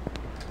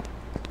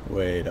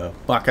 wait a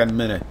fucking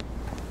minute.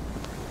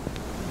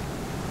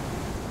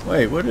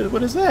 Wait, what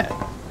is that?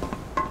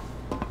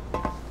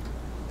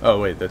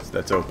 Oh wait,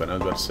 that's open. I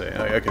was about to say.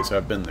 Okay, so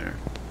I've been there.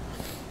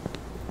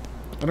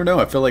 I don't know.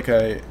 I feel like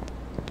I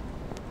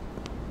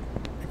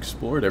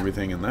explored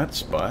everything in that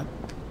spot.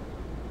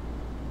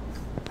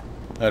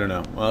 I don't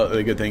know. Well,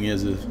 the good thing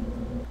is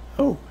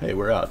oh, hey,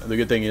 we're out. The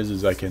good thing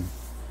is I can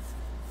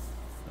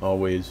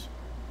always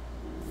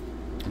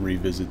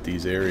revisit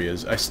these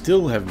areas. I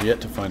still have yet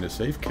to find a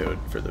safe code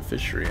for the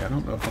fishery. I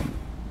don't know if I'm...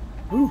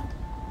 Ooh!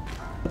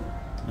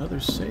 Another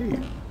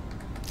save.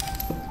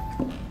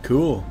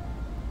 Cool.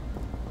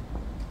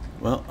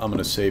 Well, I'm going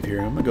to save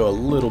here. I'm going to go a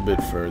little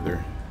bit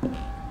further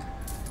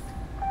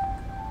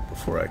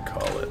before I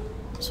call it.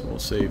 So we'll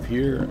save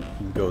here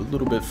and go a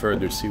little bit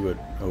further, see what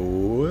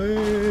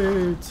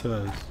awaits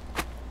us.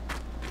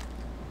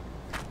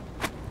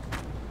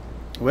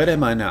 Where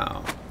am I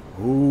now?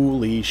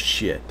 Holy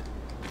shit.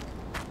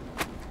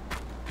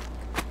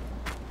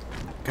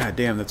 God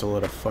damn, that's a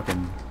lot of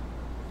fucking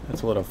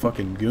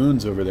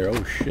goons over there.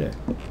 Oh shit.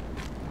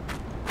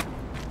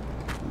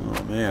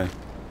 Oh man.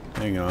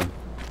 Hang on.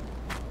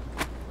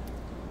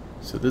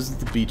 So this is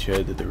the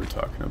beachhead that they were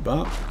talking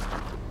about.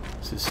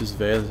 So this is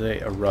where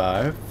they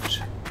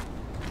arrived.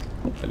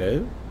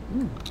 Hello?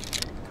 Ooh.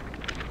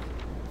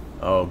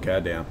 Oh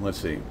goddamn. Let's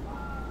see.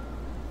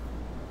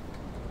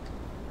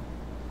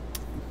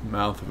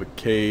 Mouth of a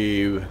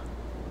cave.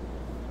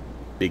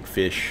 Big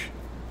fish.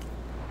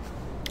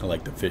 I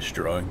like the fish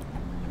drawing.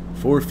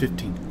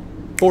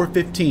 415.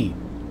 415.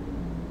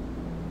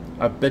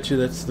 I bet you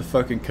that's the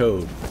fucking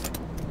code.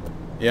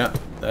 Yeah,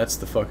 that's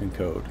the fucking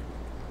code.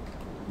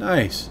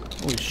 Nice.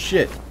 Holy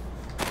shit.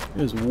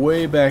 It was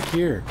way back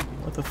here.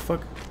 What the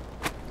fuck?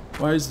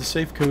 Why is the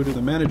safe code in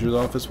the manager's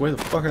office way the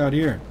fuck out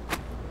here?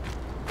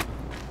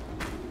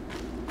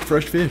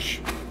 Fresh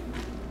fish.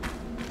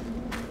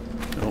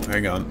 Oh,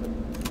 hang on.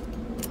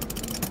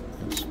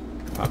 Let's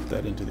pop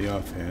that into the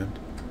offhand.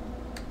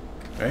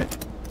 Right?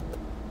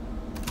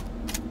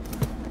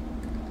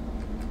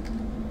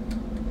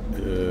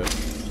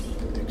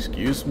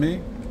 Excuse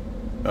me?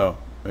 Oh,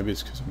 maybe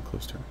it's because I'm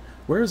close to her.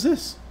 Where is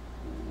this?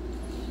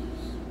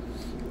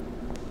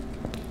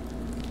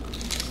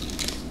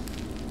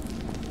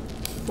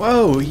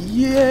 Whoa,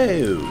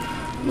 yo!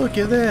 Look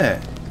at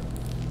that!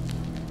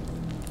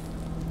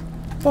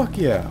 Fuck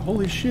yeah,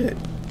 holy shit.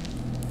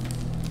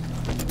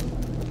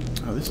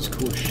 Oh, this is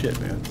cool as shit,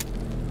 man.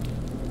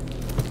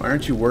 Why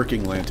aren't you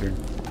working, Lantern?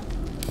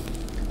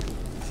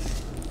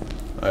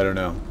 I don't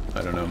know.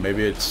 I don't know.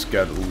 Maybe it's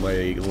got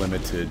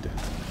limited.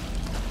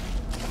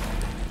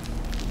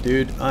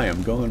 Dude, I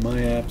am going my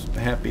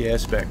happy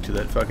ass back to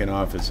that fucking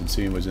office and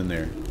seeing what's in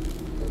there.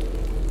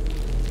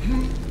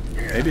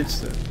 Maybe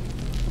it's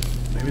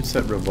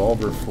that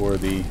revolver for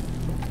the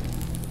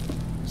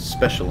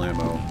special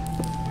ammo.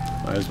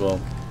 Might as well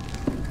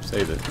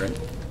save it, right?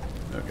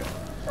 Okay.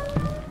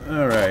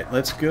 Alright,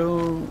 let's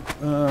go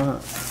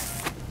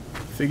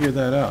figure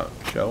that out,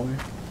 shall we?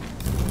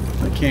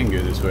 I can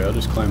go this way. I'll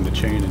just climb the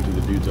chain into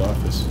the dude's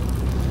office.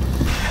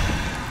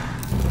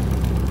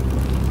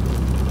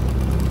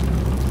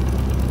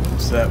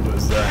 So that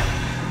was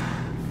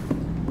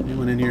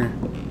anyone in here?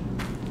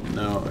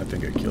 No, I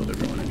think I killed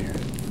everyone in here.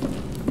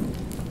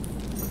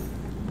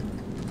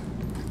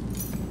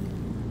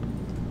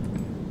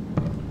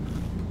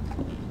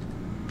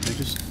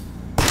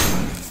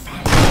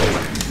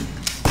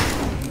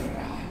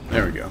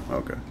 There we go.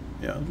 Okay.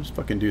 Yeah, I'll just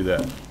fucking do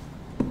that.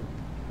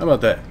 How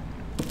about that?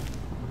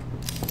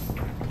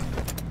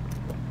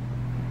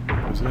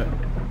 was that?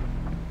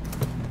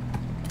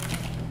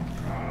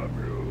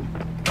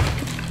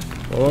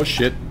 Oh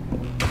shit.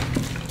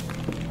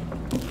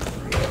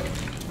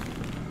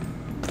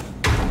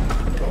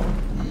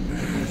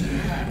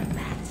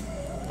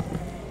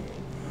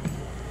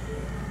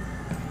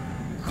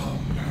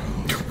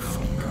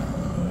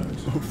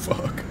 Oh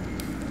fuck.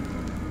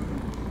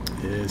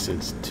 This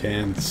is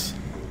tense.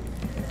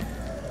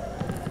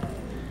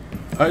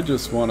 I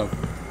just wanna...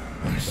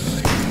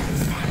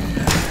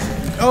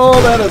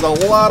 Oh, that is a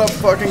lot of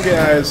fucking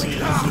guys.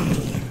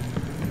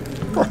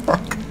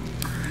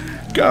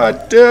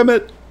 God damn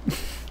it.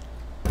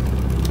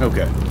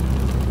 Okay.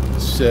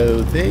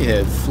 So they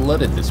have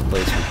flooded this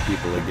place with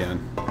people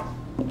again.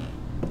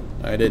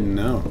 I didn't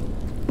know.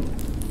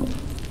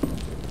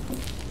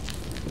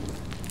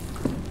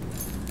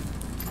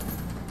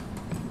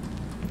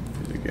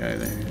 There's a guy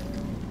there.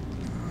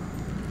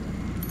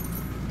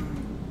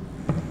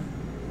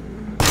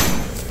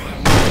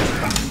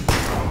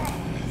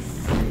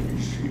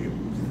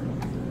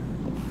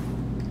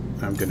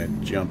 I'm gonna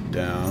jump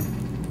down.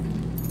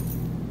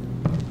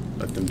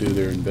 Let them do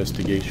their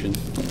investigation.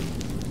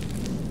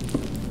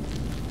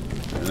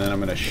 And then I'm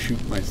gonna shoot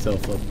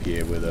myself up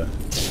here with a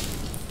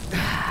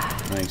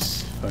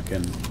nice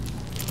fucking...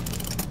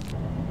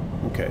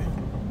 Okay.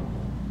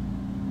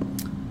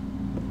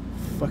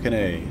 Fucking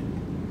A.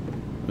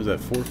 Was that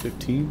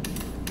 415?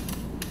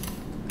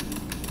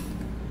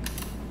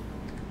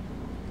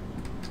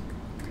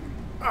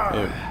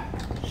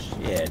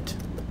 Shit.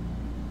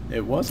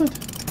 It wasn't?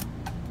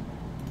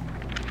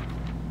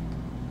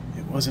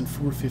 It wasn't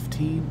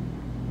 415?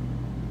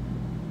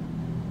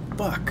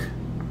 Fuck.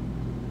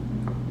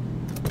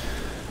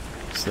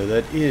 So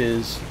that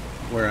is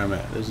where I'm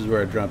at. This is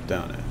where I dropped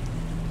down at.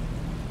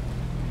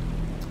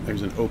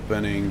 There's an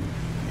opening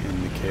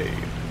in the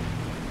cave.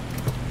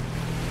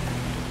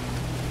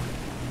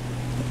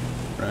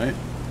 Right?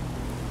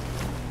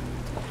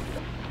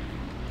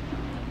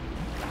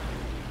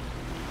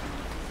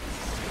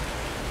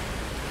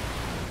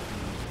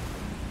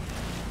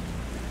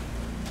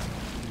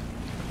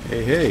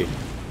 Hey, hey,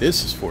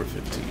 this is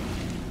 415.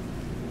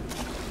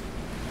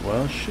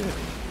 Well, shit.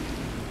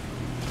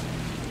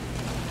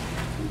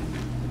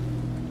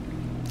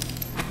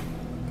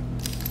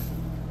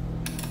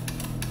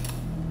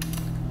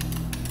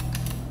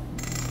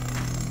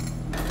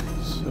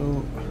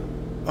 So,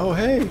 oh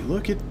hey,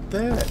 look at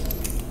that.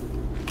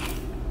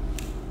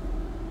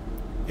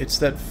 It's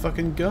that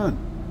fucking gun.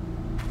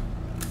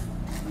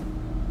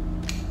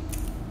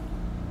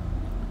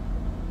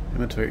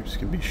 Inventories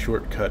can be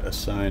shortcut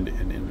assigned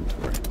in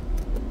inventory.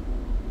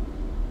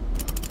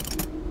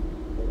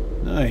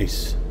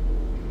 Nice.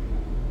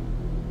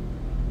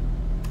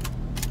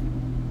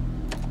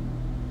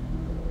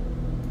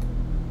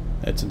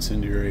 That's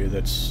incendiary,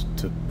 that's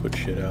to put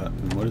shit out.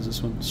 And what is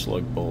this one?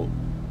 Slug bolt.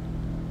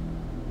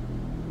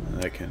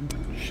 That can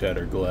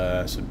shatter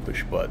glass and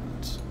push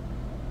buttons.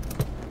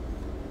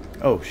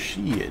 Oh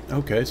shit.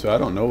 Okay, so I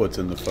don't know what's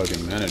in the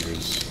fucking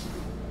manager's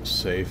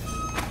safe.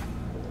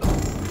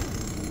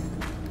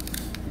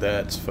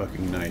 That's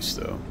fucking nice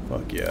though.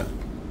 Fuck yeah.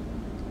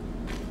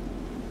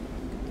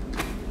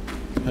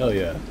 Hell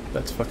yeah.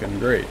 That's fucking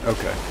great.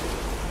 Okay.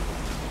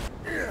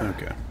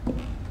 Okay.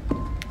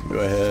 Go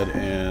ahead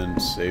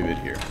and save it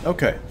here.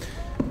 Okay.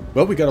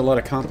 Well, we got a lot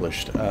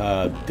accomplished.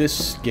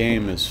 This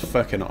game is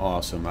fucking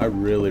awesome. I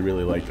really,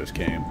 really like this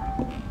game.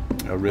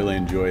 I really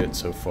enjoy it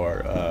so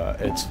far.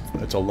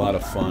 It's a lot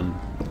of fun.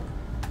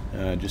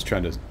 Just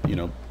trying to, you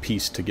know,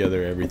 piece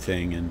together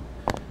everything, and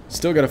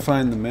still got to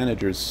find the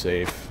manager's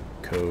safe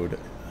code.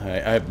 I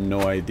have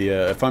no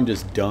idea. If I'm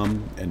just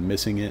dumb and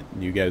missing it,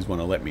 and you guys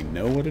want to let me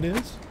know what it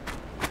is,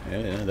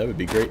 yeah, that would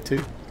be great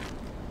too.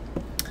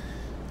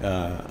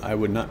 I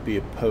would not be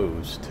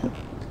opposed.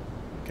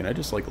 Can I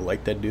just like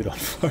light that dude on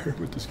fire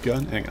with this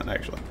gun? Hang on,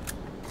 actually.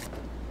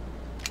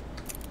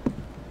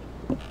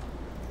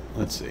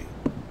 Let's see.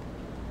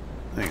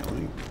 Hang on, let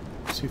me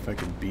see if I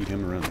can beat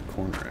him around the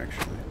corner,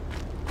 actually.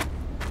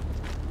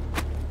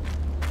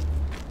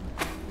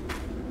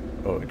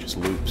 Oh, it just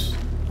loops.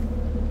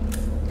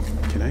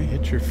 Can I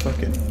hit your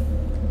fucking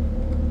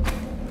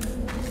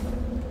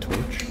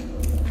torch?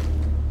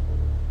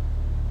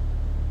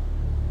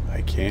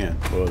 I can.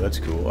 Whoa, that's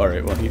cool.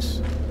 Alright, well,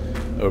 he's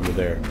over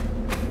there.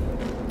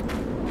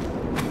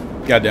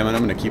 God damn it, I'm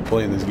gonna keep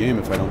playing this game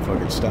if I don't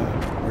fucking stop.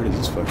 Where does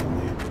this fucking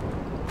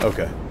lead?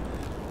 Okay.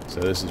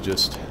 So this is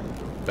just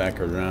back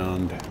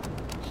around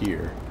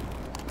here.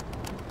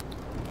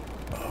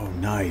 Oh,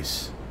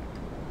 nice.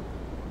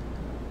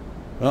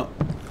 Well,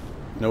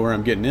 know where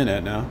I'm getting in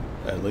at now,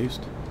 at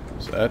least.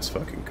 So that's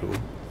fucking cool.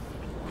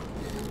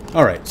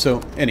 Alright,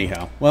 so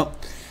anyhow, well,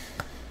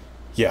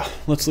 yeah,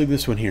 let's leave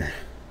this one here.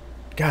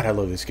 God, I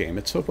love this game.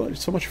 It's so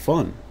much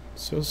fun.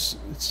 So it's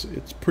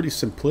pretty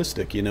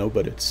simplistic, you know,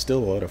 but it's still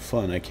a lot of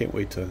fun. I can't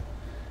wait to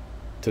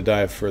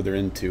dive further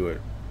into it.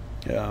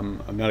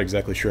 I'm not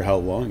exactly sure how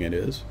long it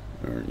is,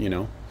 or you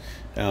know,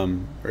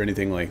 or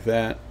anything like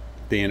that.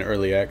 Being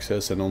early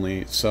access and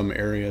only some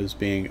areas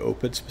being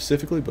open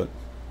specifically, but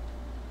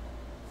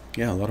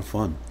yeah, a lot of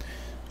fun.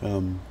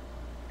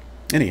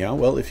 Anyhow,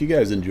 well, if you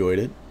guys enjoyed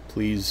it,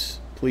 please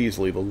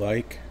leave a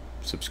like,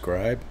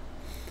 subscribe,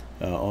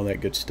 all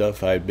that good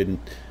stuff. I've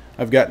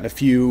gotten a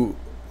few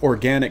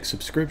organic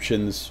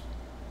subscriptions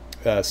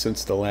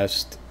since the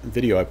last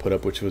video I put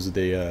up, which was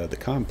the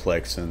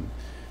complex, and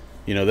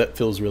that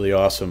feels really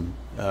awesome.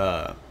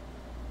 That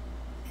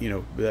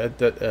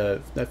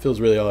feels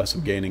really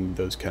awesome, gaining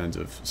those kinds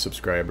of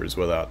subscribers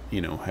without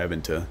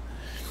having to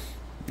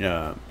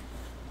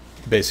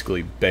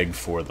basically beg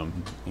for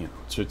them.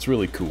 So it's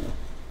really cool.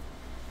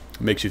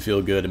 It makes you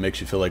feel good. It makes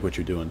you feel like what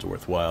you're doing is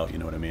worthwhile. You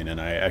know what I mean? And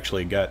I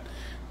actually got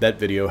that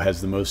video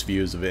has the most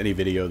views of any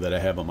video that I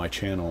have on my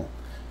channel.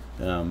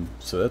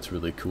 So that's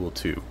really cool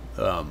too.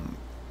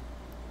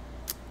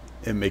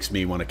 It makes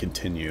me want to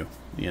continue,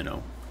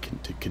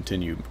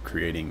 continue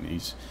creating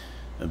these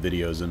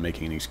videos and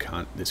making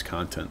this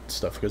content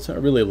stuff, because I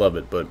really love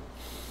it. But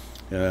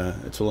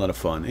it's a lot of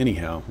fun.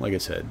 Anyhow, like I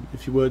said,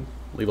 if you would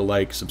leave a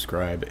like,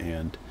 subscribe,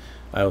 and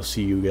I'll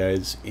see you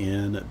guys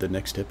in the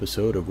next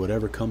episode of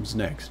whatever comes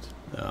next.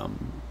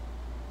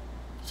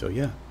 So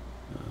yeah,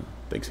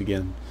 thanks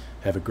again.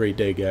 Have a great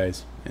day,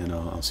 guys, and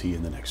I'll see you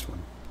in the next one.